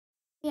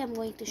Today I'm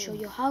going to show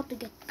you how to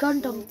get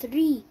Gundam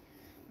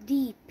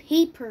 3D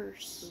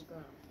papers.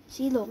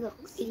 See, look,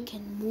 it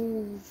can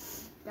move.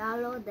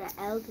 Download the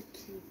Elder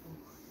keyboard.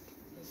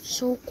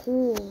 So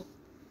cool.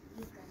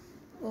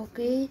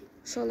 Okay,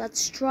 so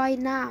let's try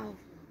now.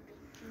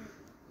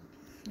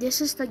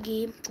 This is the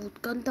game called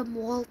Gundam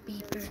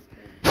Wallpaper.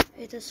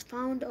 It is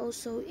found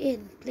also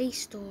in Play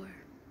Store.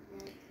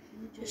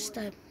 Just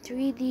type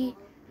 3D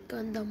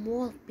Gundam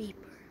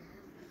Wallpaper.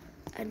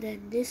 And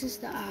then this is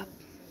the app.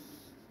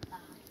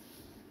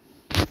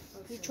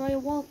 You try a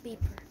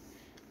wallpaper,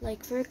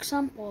 like for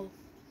example,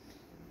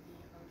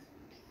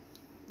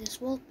 this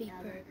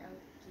wallpaper.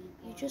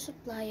 You just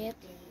apply it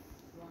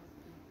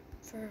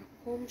for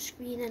home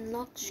screen and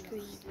lock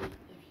screen.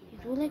 You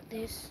do like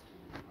this.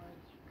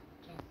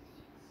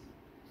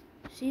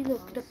 See,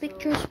 look, the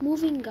picture's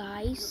moving,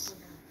 guys.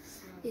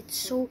 It's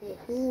so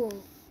cool.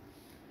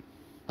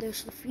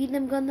 There's the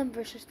Freedom Gundam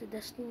versus the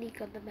Destiny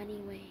Gundam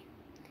anyway.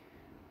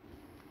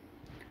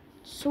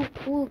 So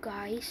cool,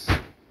 guys.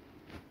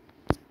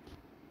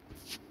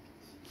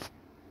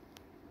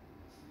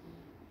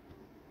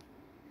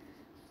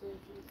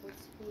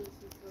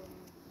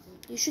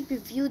 You should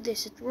review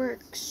this, it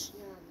works.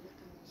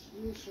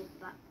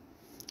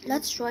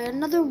 Let's try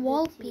another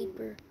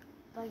wallpaper.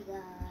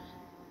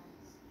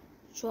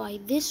 Try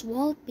this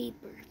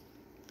wallpaper.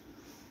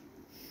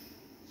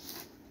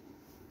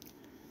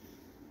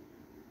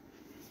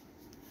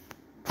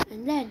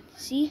 And then,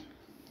 see?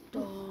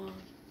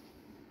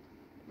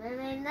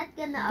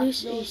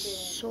 This is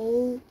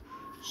so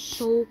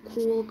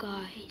cool,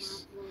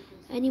 guys.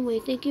 Anyway,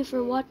 thank you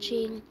for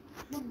watching.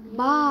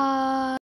 Bye.